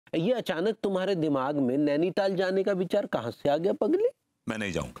ये अचानक तुम्हारे दिमाग में नैनीताल जाने का विचार कहाँ से आ गया पगले? मैं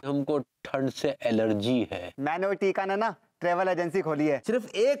नहीं जाऊंगा। हमको ठंड से एलर्जी है। मैंने वो टीका ने ना ट्रेवल एजेंसी खोली है। सिर्फ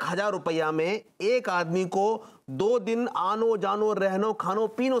 1000 रुपया में एक आदमी को 2 दिन आनो जानो रहनो खानो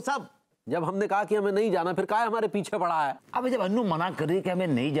पीनो सब। जब हमने कहा कि हमें नहीं जाना, फिर काहे हमारे पीछे पड़ा है? अब जब अन्नू मना कर रही है कि हमें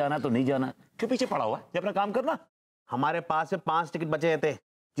नहीं जाना तो नहीं जाना, क्यों पीछे पड़ा हुआ है? जब अपना काम करना। हमारे पास से 5 टिकट बचे थे,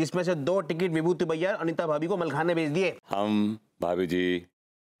 जिसमें से 2 टिकट विभूति भैया अनिता भाभी को मलखाने भेज दिए। हम, भाभी जी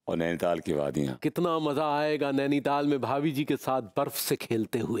और नैनीताल की वादियां। कितना मजा आएगा नैनीताल में भाभी जी के साथ बर्फ से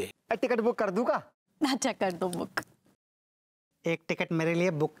खेलते हुए। टिकट बुक कर दूं का? अच्छा कर दो बुक। एक टिकट मेरे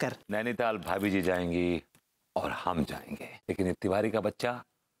लिए बुक कर। नैनीताल भाभी जी जाएंगी और हम जाएंगे, लेकिन ये तिवारी का बच्चा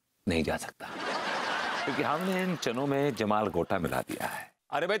नहीं जा सकता, क्योंकि हमने इन चनों में जमाल गोटा मिला दिया है।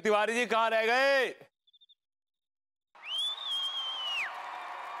 अरे भाई तिवारी जी कहाँ रह गए?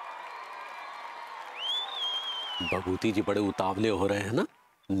 भभूति जी बड़े उतावले हो रहे हैं ना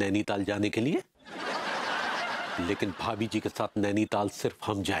नैनीताल जाने के लिए, लेकिन भाभी जी के साथ नैनीताल सिर्फ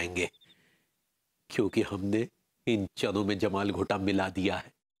हम जाएंगे, क्योंकि हमने इन चनों में जमाल घोटा मिला दिया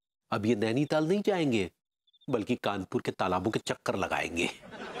है। अब ये नैनीताल नहीं जाएंगे, बल्कि कानपुर के तालाबों के चक्कर लगाएंगे।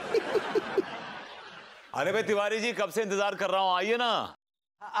 अरे भाई तिवारी जी कब से इंतजार कर रहा हूं, आइए ना।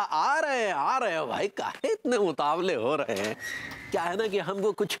 आ रहे हैं भाई, काहे इतने उतावले हो रहे हैं? क्या है ना कि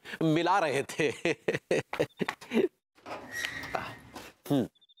हमको कुछ मिला रहे थे।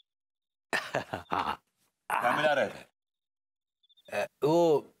 क्या मिला रहे थे?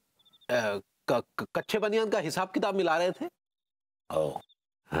 वो कच्चे बनियान का हिसाब किताब मिला रहे थे। ओ,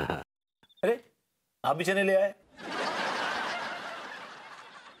 अरे आप भी चने ले आए?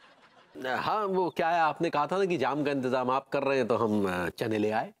 हाँ, वो क्या है, आपने कहा था ना कि जाम का इंतजाम आप कर रहे हैं, तो हम चने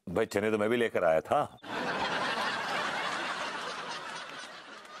ले आए। भाई चने तो मैं भी लेकर आया था।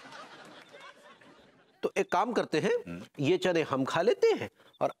 तो एक काम करते हैं, ये चने हम खा लेते हैं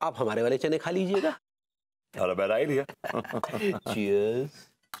और आप हमारे वाले चने खा लीजिएगा। और बैठ आई लिया। Cheers.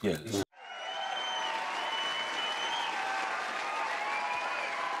 Yes.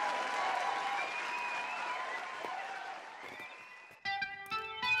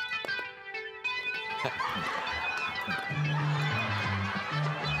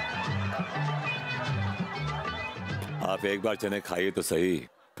 आप एक बार चने खाइए तो सही,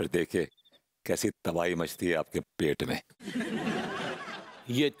 फिर देखिए कैसी तबाही मचती है आपके पेट में।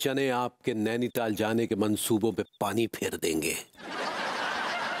 ये चने आपके नैनीताल जाने के मंसूबों पे पानी फेर देंगे।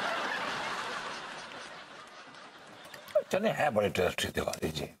 चने हैं बड़े टेस्टी तिवारी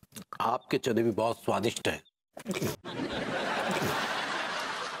जी। आपके चने भी बहुत स्वादिष्ट हैं।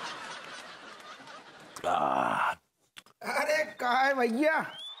 अरे कहा है भैया,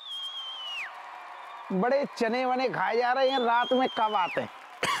 बड़े चने वने खाए जा रहे हैं, रात में कब आते हैं?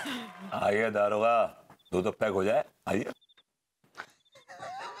 आइए दारोगा, दूध तो पैक हो जाए, आइए।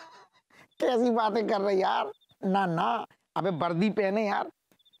 कैसी बातें कर रहे यार? ना ना, अबे वर्दी पहने यार,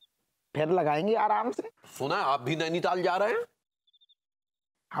 फिर लगाएंगे आराम से। सुना है आप भी नैनीताल जा रहे हैं?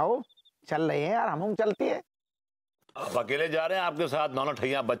 आओ चल रहे हैं यार, हम चलते हैं। आप अकेले जा रहे हैं? आपके साथ दोनों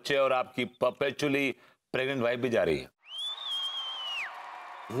ठैया बच्चे और आपकी परपेचुअली प्रेग्नेंट वाइफ भी जा रही है?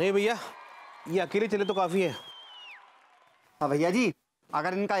 नहीं भैया, ये अकेले चले तो काफी है। भैया जी,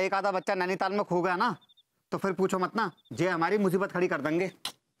 अगर इनका एक आधा बच्चा नैनीताल में खो गया ना, तो फिर पूछो मत ना, जे हमारी मुसीबत खड़ी कर देंगे।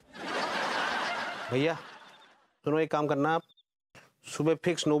 भैया सुनो, एक काम करना, आप सुबह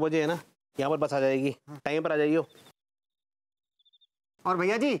फिक्स 9 बजे है ना, यहाँ पर बस आ जाएगी, टाइम पर आ जाइयो। और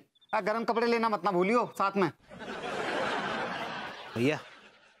भैया जी, गर्म कपड़े लेना मत ना भूलियो साथ में। भैया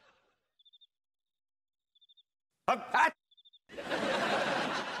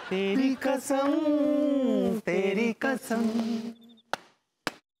तेरी कसम, तेरी कसम।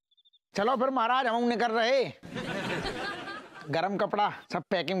 चलो फिर महाराज, हम निकल रहे। गरम कपड़ा सब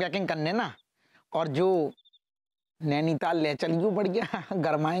पैकिंग वैकिंग करने ना, और जो नैनीताल ले चलियो, बढ़िया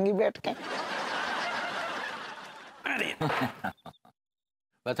गरमाएंगे बैठ के। अरे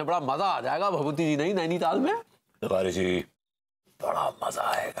वैसे बड़ा मजा आ जाएगा भभूति जी, नहीं नैनीताल में? तिवारी जी बड़ा मजा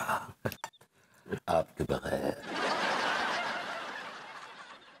आएगा आपके बगैर।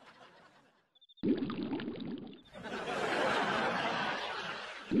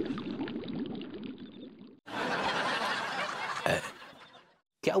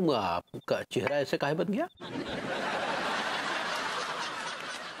 क्या हुआ, आपका चेहरा ऐसे काहे बन गया?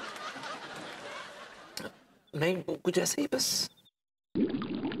 नहीं, कुछ ऐसे ही बस।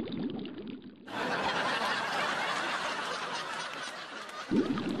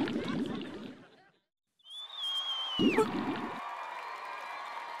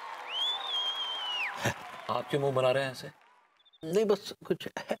 आप क्यों मुंह बना रहे हैं ऐसे? नहीं बस कुछ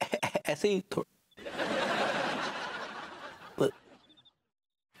ऐसे ही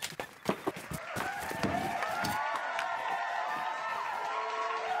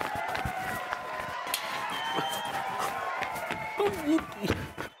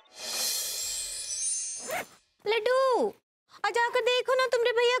देखो ना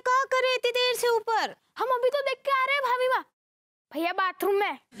तुमरे भैया क्या कर रहे इतनी देर से ऊपर। हम अभी तो देख के आ रहे हैं भाभी माँ, भैया बाथरूम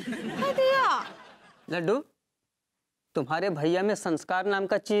में। भैया लड्डू, तुम्हारे भैया में संस्कार नाम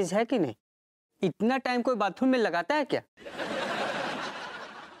का चीज है कि नहीं? इतना टाइम कोई बाथरूम में लगाता है क्या?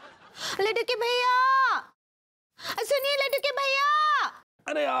 लड्डू के भैया, सुनिए लड्डू के भैया।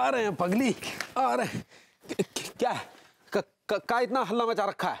 अरे आ रहे हैं पगली, आ रहे हैं। क्या का इतना हल्ला मचा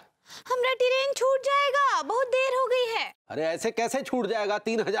रखा है? हमारा ट्रेन छूट जाएगा, बहुत देर हो गई है। अरे ऐसे कैसे छूट जाएगा?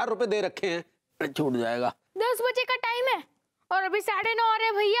 3000 रुपए दे रखे हैं, छूट जाएगा। 10 बजे का टाइम है और अभी 9:30 हो रहे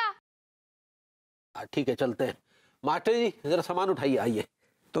हैं भैया। ठीक है चलते हैं। मास्टर जी जरा सामान उठाइए, आइए।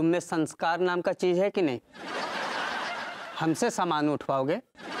 तुम में संस्कार नाम का चीज है कि नहीं? हमसे सामान उठवाओगे?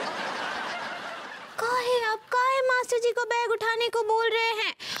 काहे मास्टर जी को बैग उठाने को बोल रहे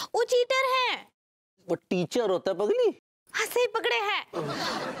हैं? वो चीटर हैं। वो टीचर होता है पगली। हाँ सही पकड़े हैं।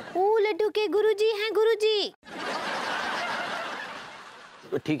 वो लड्डू के गुरुजी हैं, गुरुजी।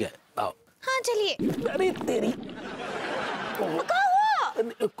 ठीक है आओ। हाँ चलिए। अरे तेरी क्या हुआ?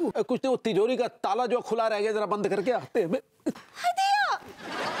 कुछ नहीं, वो तिजोरी का ताला जो खुला रह गया, जरा बंद करके आते हैं।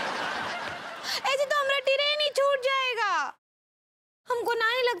 ऐसे तो हमारा ट्रेन ही छूट जाएगा। हमको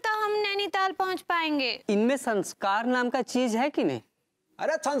नहीं लगता हम नैनीताल पहुंच पाएंगे। इनमें संस्कार नाम का चीज है कि नहीं?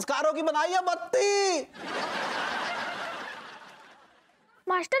 अरे संस्कारों की बनाई है बत्ती।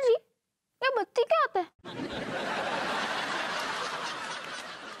 मास्टर जी ये बत्ती क्या होता है?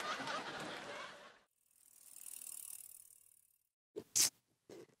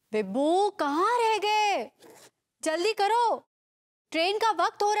 विभू कहाँ रह गए? जल्दी करो, ट्रेन का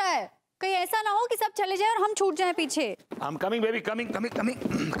वक्त हो रहा है। कहीं ऐसा ना हो कि सब चले जाए और हम छूट जाएं पीछे। I'm coming baby, coming.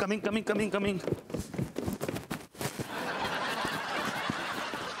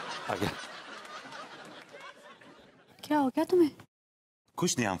 आ गया। क्या हो गया तुम्हें?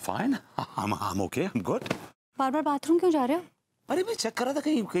 कुछ नहीं, I'm fine. I'm okay, I'm good. Bar bar bathroom क्यों जा रहे हो? अरे मैं चेक कर रहा था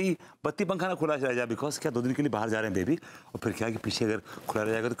कहीं बत्ती पंखा ना खुला रह जाए, बिकॉज क्या 2 दिन के लिए बाहर जा रहे हैं बेबी, और फिर क्या कि पीछे अगर खुला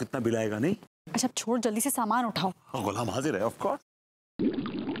रह जाएगा तो कितना बिल आएगा नहीं। अच्छा छोड़, जल्दी से सामान उठाओ। गुलाम हाजिर है, ऑफ कोर्स।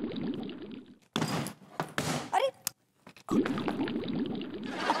 अरे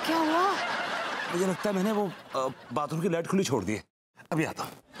अब क्या हुआ? मुझे लगता है मैंने वो बाथरूम की लाइट खुली छोड़ दी है। अभी आता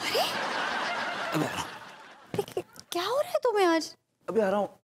हूँ। अभी आ रहा हूँ। क्या हो रहा है तुम्हें आज? अभी आ रहा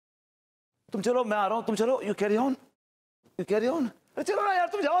हूँ। तुम चलो, मैं आ रहा हूँ। तुम चलो, यू कैरी ऑन। अरे चलो ना यार,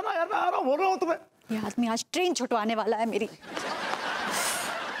 तुम जाओ ना यार, मैं आ रहा हूँ, बोल रहा हूँ तुम्हें। ये आदमी आज ट्रेन छुटवाने वाला है मेरी। Oh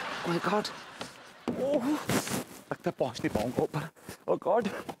my God. ओह, लगता है पहुँच नहीं पाऊंगा ऊपर। Oh God.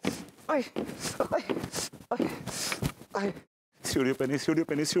 सीढ़ियों पे नहीं।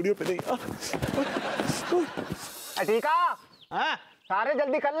 अटीका, हाँ सारे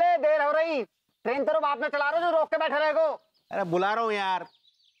जल्दी कर ले, देर हो रही। ट्रेन तेरे बाप ने चला रहे हो जो रोक के बैठे रहेगो। अरे बुला रहा हूँ यार।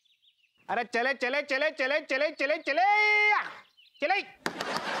 अरे चले।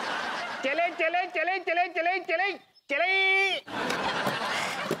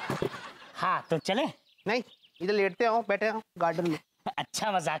 हाँ तो चले। नहीं, इधर लेटते हो, बैठे हो गार्डन में।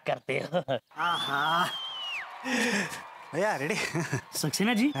 अच्छा मजाक करते हो। हाँ भैया रेडी।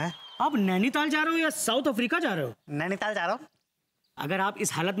 सक्सेना जी, आप नैनीताल जा रहे हो या साउथ अफ्रीका जा रहे हो? नैनीताल जा रहा हूँ। अगर आप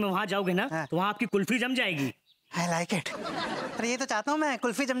इस हालत में वहां जाओगे ना तो वहां आपकी कुल्फी जम जाएगी। I like it. अरे ये तो चाहता हूँ मैं,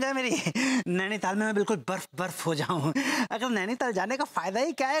 कुल्फी जम जाए मेरी। नैनीताल में मैं बिल्कुल बर्फ हो जाऊँ। अगर नैनीताल जाने का फायदा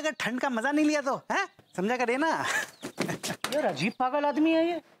ही क्या है अगर ठंड का मजा नहीं लिया तो, है? समझा करिए ना। यार अजीब पागल आदमी है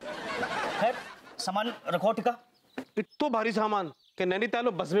ये। है, सामान रखो टिका। इतना भारी सामान कि नैनीताल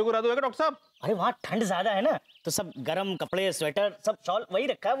में बस में उड़ा दोगे डॉक्टर साहब? अरे वहाँ ठंड ज्यादा है ना, तो सब गर्म कपड़े, स्वेटर, सब शॉल वही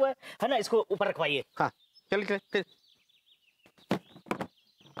रखा हुआ है ना, इसको ऊपर रखवाइए। हाँ चल।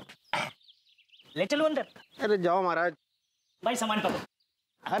 ले चलो अंदर। अरे जाओ महाराज। भाई सामान पकड़ो।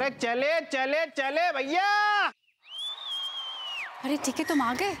 अरे चले भैया। अरे ठीक है, तुम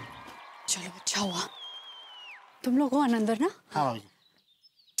आ गए, चलो अच्छा हुआ। तुम लोग हो अंदर ना? हाँ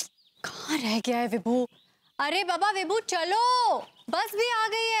कहाँ रह गया है विभू? अरे बाबा विभू चलो, बस भी आ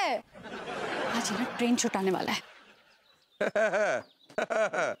गई है। आज ना ट्रेन छुटाने वाला है।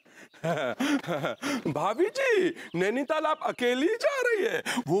 भाभी जी, नैनीताल आप अकेली जा रही है?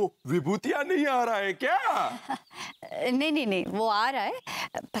 वो विभूतिया नहीं आ रहा है क्या? नहीं, वो आ रहा है।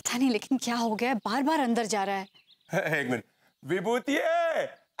 पता नहीं लेकिन क्या हो गया है, बार बार अंदर जा रहा है। एक मिनट, विभूतिये,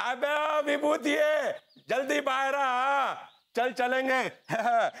 अबे विभूतिये, जल्दी बाहर आ। चलेंगे,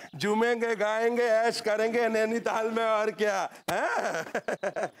 झूमेंगे, गाएंगे, ऐश करेंगे नैनीताल में, और क्या।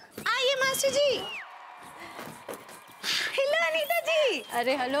 आइए मास्टर जी। हेलो अनीता जी।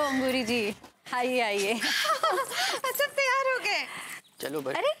 अरे हेलो अंगूरी जी, आइए। सब तैयार हो गए? चलो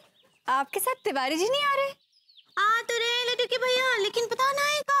बैठ। अरे आपके साथ तिवारी जी नहीं आ रहे? आ तो रहे लड्डू के भैया, लेकिन पता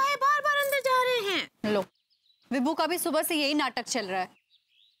नहीं कहाँ है, बार बार अंदर जा रहे हैं। लो विभू का भी सुबह से यही नाटक चल रहा है।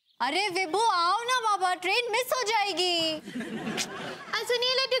 अरे विभू आओ ना बाबा, ट्रेन मिस हो जाएगी।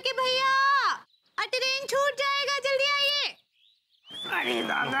 सुनिए लड्डू के भैया, ट्रेन छूट जाएगा, जल्दी आइए। अरे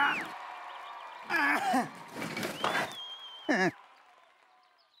दादा,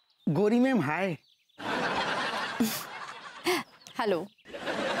 गोरी मैम हाय। हेलो।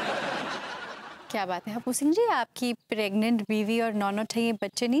 क्या बात है हप्पू सिंह जी, आपकी प्रेग्नेंट बीवी और नौनोठैये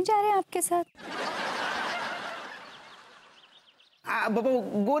बच्चे नहीं जा रहे हैं आपके साथ?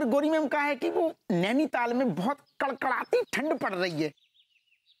 गोरी मैम का है कि वो नैनीताल में बहुत कड़कड़ाती ठंड पड़ रही है,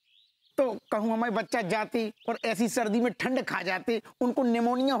 तो कहूँ हमारे बच्चा जाते और ऐसी सर्दी में ठंड खा जाते, उनको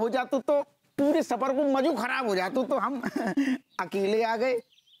निमोनिया हो जाता तो पूरे सफर को मजू खराब हो जाता, तो हम अकेले आ गए।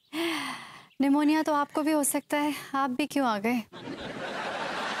 निमोनिया तो आपको भी हो सकता है, आप भी क्यों आ गए?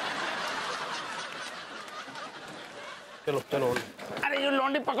 चलो चलो। अरे ये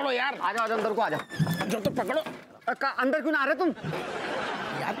लौंडे पकड़ो यार। आ जाओ अंदर को, आ जाओ। जो तो पकड़ो। अंदर क्यों ना आ रहे तुम?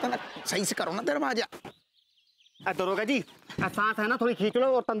 यार तो ना सही से करो ना दरवाजा। दरोगा जी, सांस है ना थोड़ी खींच लो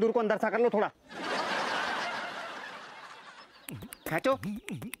और तंदूर को अंदर सा कर लो थोड़ा। खींचो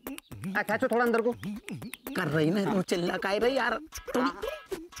खींचो थोड़ा अंदर को। कर रही ना तो चिल्ला का रही यार।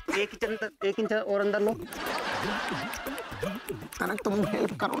 एक इंच और अंदर लो। तनक तुम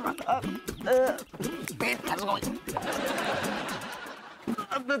हेल्प करो ना। पेट फंस गई।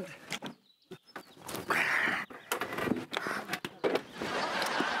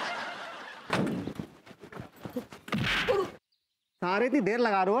 सारे इतनी देर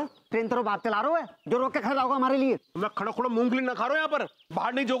लगा रहे हो, ट्रेन तरफ बात चला रहे हो, जो रोक के खड़ा होगा हमारे लिए। मैं खड़ा खड़ा मूंगफली ना खा रहा हूँ यहाँ पर,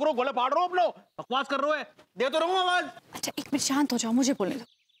 बाहर नहीं जोक रहा हूँ, गोले फाड़ रहा हूँ अपना, बकवास कर रहे हो, दे तो रहूँ आवाज। अच्छा एक मिनट शांत हो जाओ, मुझे बोलने दो।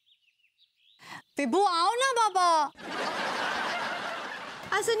 विभू आओ ना बाबा।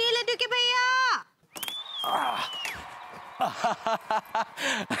 सुनिए लड्डू के भैया।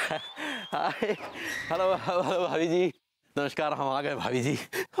 हेलो हेलो भाभी जी, नमस्कार। हम आ गए भाभी जी,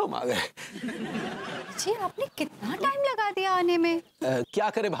 हम आ गए। जी आपने कितना टाइम लगा दिया आने में? क्या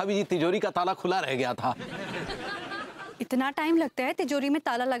करे भाभी जी, तिजोरी का ताला खुला रह गया था। इतना टाइम लगता है तिजोरी में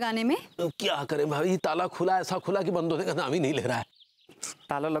ताला लगाने में? क्या करे भाभी जी, ताला खुला, ऐसा खुला कि बंद होने का नाम ही नहीं ले रहा है।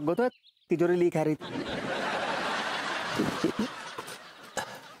 ताला लगो तो तिजोरी लीक है रही।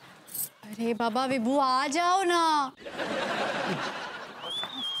 अरे बाबा विभू आ जाओ ना।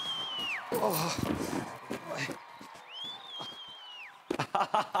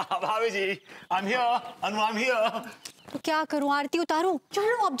 भाभी जी, I'm here. तो क्या करूं, आरती उतारूं?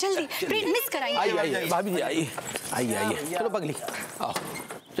 चलो अब जल्दी, ट्रेन मिस कराएंगे। आइए भाभी जी, आइए। चलो पगली, आओ।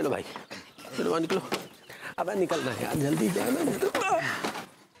 चलो भाई, चलो निकलो। अब निकलना है यार, जल्दी जाना।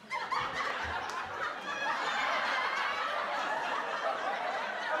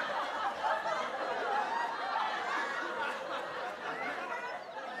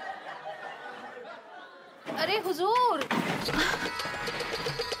 अरे हुजूर,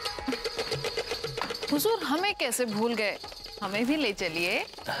 हुजूर हमें कैसे भूल गए? हमें भी ले चलिए।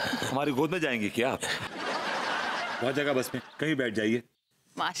 हमारी गोद में जाएंगे क्या आप? बहुत जगह बस में, कहीं बैठ जाइए।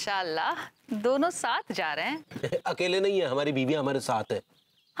 माशाल्लाह, दोनों साथ जा रहे हैं। अकेले नहीं है, हमारी बीवी हमारे साथ है।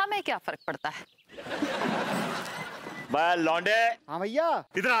 हमें क्या फर्क पड़ता है? बाय लौंडे। हाँ भैया,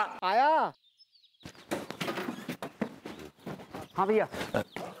 इधर आ। आया। हाँ भैया।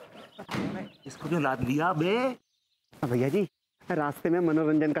 इसको जो लाद लिया बे। भैया जी, रास्ते में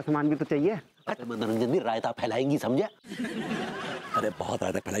मनोरंजन का सामान भी तो चाहिए। अरे मनोरंजन भी रायता फैलाएंगी, समझे? अरे बहुत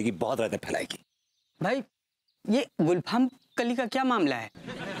रायता फैलाएगी, बहुत रायता फैलाएगी। भाई ये गुलफाम कली का क्या मामला है?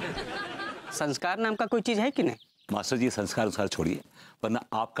 संस्कार नाम का कोई चीज है कि नहीं? मास्टर जी, संस्कार छोड़िए, वरना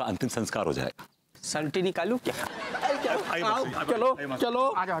आपका अंतिम संस्कार हो जाएगा। सल्टी निकालू क्या? चलो चलो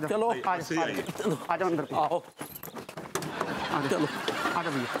आ जाओ चलो आ जाओ अंदर। आओ चलो आ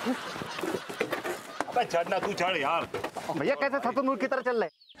जाओ भैया। अबे चढ़ना, तू चढ़ यार। भैया कैसे सतनूर की तरह चल रहे?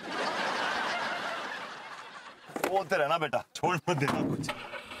 बोलते रहना बेटा, छोड़ मत देना कुछ।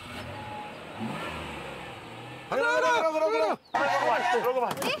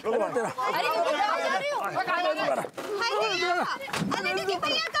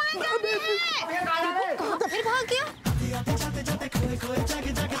 फिर भाग गया।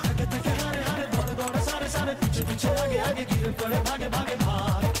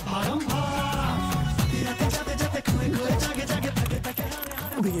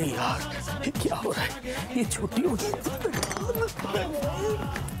 यार क्या हो रहा है, ये छुट्टी हो गई।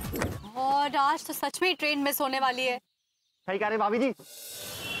 और आज तो सच में ट्रेन मिस होने वाली है। सही कह रहे भाभी जी।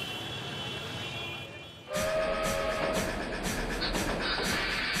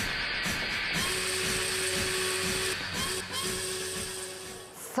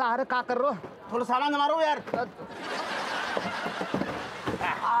 सारे क्या कर रहे हो? थोड़ा साला न मारो यार।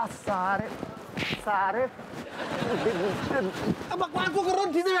 सारे बकवास को कर रहा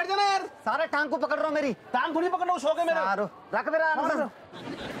हूँ, सीधे बैठ जाना यार। सारे टांग को पकड़ रहा हूँ मेरी। टांग थोड़ी पकड़ रहा हूँ, शौक है मेरा। रख मेरा आराम।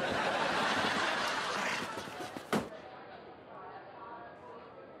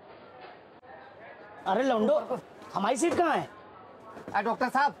 अरे लौंडो, हमारी सीट कहाँ है? डॉक्टर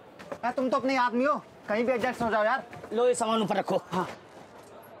साहब, तुम तो अपने आदमी हो, कहीं भी एडजस्ट हो जाओ यार। लो ये सामान ऊपर रखो। हाँ।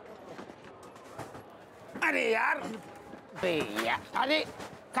 अरे यार भैया, अरे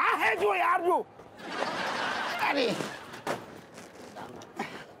कहाँ है जो यार जो?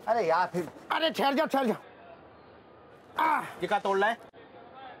 अरे यार फिर। अरे ठहर जाओ। ये क्या तोड़ रहा है?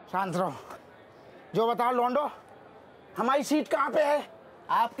 शांत रहो। जो बताओ लौंडो, हमारी सीट कहाँ पे है?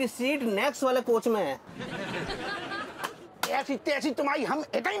 आपकी सीट नेक्स्ट वाले कोच में है। ऐसी तैसी तुम्हारी, हम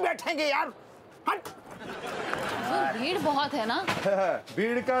इधर ही बैठेंगे यार। हट। भीड़ बहुत है ना।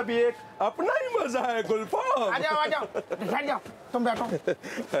 भीड़ का भी एक अपना ही मजा है गुलफाम। आ जाओ बैठ जाओ, तुम बैठो।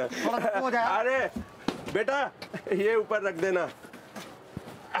 हो जाए। अरे बेटा ये ऊपर रख देना।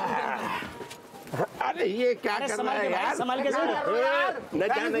 अरे ये क्या कर रहा है यार? संभाल के न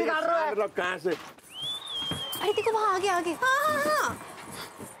जाने कहाँ से। अरे देखो वहाँ आगे। हाँ।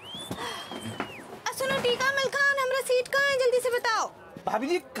 सुनो टीका मिल्खान, हमारा सीट कहाँ है? जल्दी से बताओ। भाभी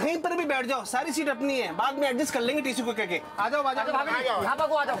जी कहीं पर भी बैठ जाओ, सारी सीट अपनी है, बाद में एडजस्ट कर लेंगे टीसी को कहके। आ जाओ भाभी जी, यहाँ पर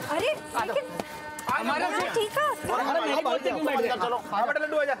आ जाओ। अरे हमारा सीट ठीक है।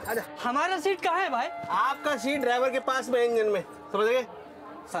 लड्डू आजा। हमारा सीट कहाँ है भाई? आपका सीट ड्राइवर के पास में, इंजन में, समझ गए?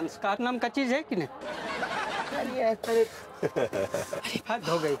 संस्कार नाम का चीज है कि नहीं? अरे हद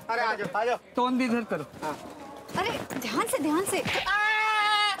हो गई। अरे आ जाओ। टोन भी इधर करो। अरे ध्यान से।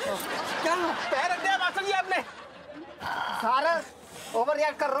 क्या पैर रख दिया मास्टर जी आपने? सारा ओवर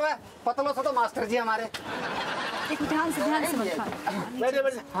रिएक्ट कर रहे हो। पतलों से तो मास्टर जी हमारे। देखो ध्यान से मिल्खान। बैठ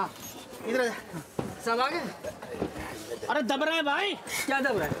जा। हाँ इधर सब आ गए। अरे दब रहे हैं भाई। क्या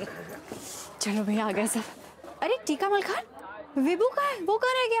दब रहे हैं? चलो भैया आ गए सब। अरे टीका मिल्खान, विभू कहाँ है? वो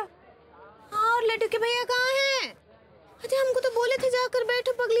कहाँ रह गया? हाँ, और लड्डू के भैया कहाँ हैं? अरे हमको तो बोले थे जाकर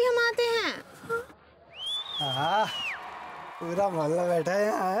बैठो पगली, हम आते हैं। हाँ, पूरा मोहल्ला बैठा है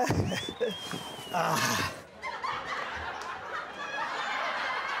यहाँ।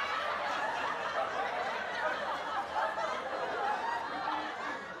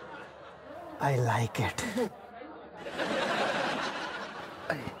 I like it.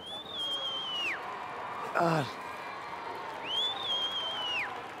 यार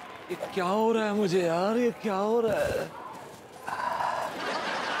ये क्या हो रहा है मुझे यार? ये क्या हो रहा है?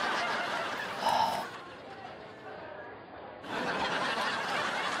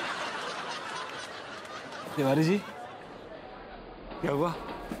 तिवारी जी क्या हुआ?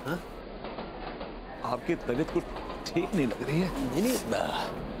 हाँ? आपकी तबीयत कुछ ठीक नहीं लग रही है। नहीं,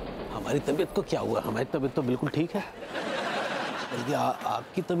 हमारी तबीयत को क्या हुआ? हमारी तबीयत तो बिल्कुल ठीक है। बल्कि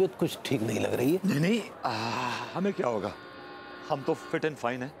आपकी तबीयत कुछ ठीक नहीं लग रही है। नहीं हमें क्या होगा? हम तो फिट एंड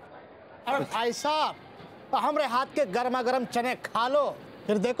फाइन है। अरे भाई साहब, तो हमारे हाथ के गर्मा गर्म चने खा लो,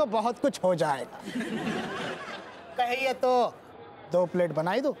 फिर देखो बहुत कुछ हो जाएगा। कहिए तो 2 प्लेट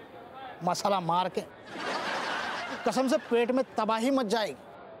बनाई दो, मसाला मार के। कसम से पेट में तबाही मच जाएगी।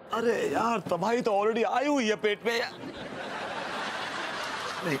 अरे यार तबाही तो ऑलरेडी आई हुई है पेट में।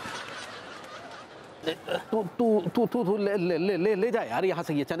 नहीं तू ले जा यार यहाँ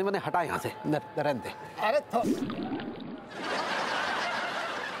से, ये चने मैंने हटा यहाँ से, रहने दे। अरे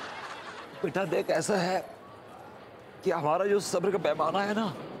बेटा देख, ऐसा है कि हमारा जो सब्र का पैमाना है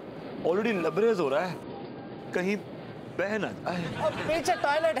ना ऑलरेडी लबरेज हो रहा है, कहीं बह ना जाए। और पीछे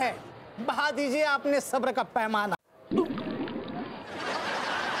टॉयलेट है, बहा दीजिए आपने सब्र का पैमाना।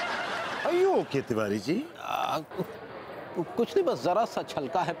 अयो ओके तिवारी जी? कुछ नहीं, बस जरा सा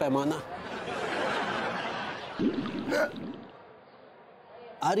छलका है पैमाना।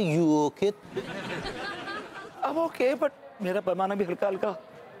 Are you okay? अब ओके, बट मेरा पैमाना भी हल्का हल्का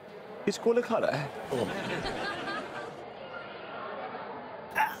इसको लिखा रहा है।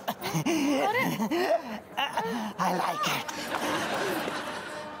 I like it.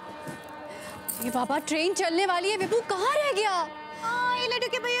 ये बाबा ट्रेन चलने वाली है। विभू कहाँ रह गया? ये लड्डू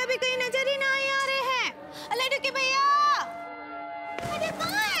के भैया भी कहीं नजर ही नहीं आ रहे हैं। लड्डू के भैया अरे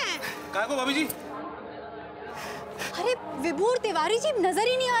कहाँ हैं? कहाँ को भाभी जी? अरे विभू और तिवारी जी नजर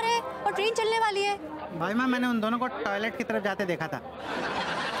ही नहीं आ रहे और ट्रेन चलने वाली है। भाई माँ, मैंने उन दोनों को टॉयलेट की तरफ जाते देखा था।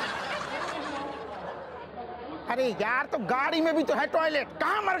 अरे यार, तो गाड़ी में भी तो है टॉयलेट,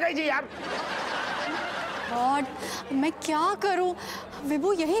 कहाँ मर गई जी यार? गॉड, मैं क्या करूं?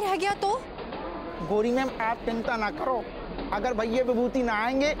 विभू यहीं रह गया तो? गोरी मैम आप चिंता ना करो, अगर भैया विभूति ना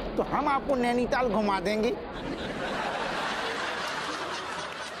आएंगे तो हम आपको नैनीताल घुमा देंगे।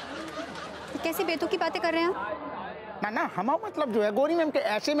 कैसी बेतुकी बातें कर रहे हैं आप? ना हम मतलब जो है गोरी मैम के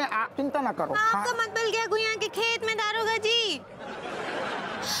ऐसे में आप चिंता ना करो। आपका मत बल गया गुइया के खेत में दारोगा जी।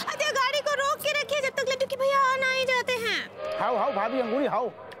 अच्छा गाड़ी को रोक के रखिए जब तक लड्डू के भैया आ नहीं जाते हैं। हाउ हाउ भाभी अंगूरी हाउ।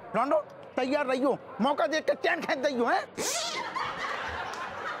 लौंडो तैयार रहियो, मौका देख के चैन खेच दियो है।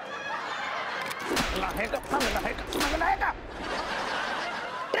 लहेगा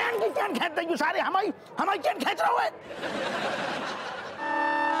ट्रेन की चैन खेच दियो, सारे हमारी चैन खेच रहे हो।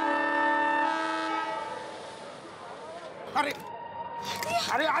 अरे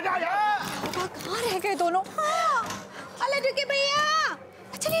अरे आजा कहाँ रह गए दोनों? लड्डू के भैया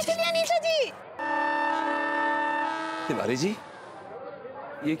चलिए चलिए अनीता जी। तिवारी जी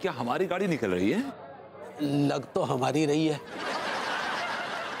ये क्या हमारी गाड़ी निकल रही है? लग तो हमारी रही है।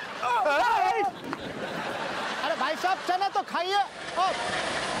 अरे भाई साहब चना तो खाइए।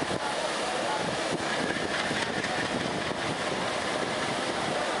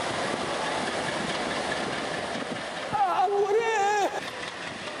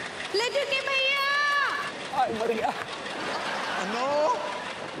 लड्डू के भैया मर गया।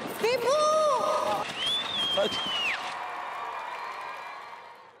 विभू।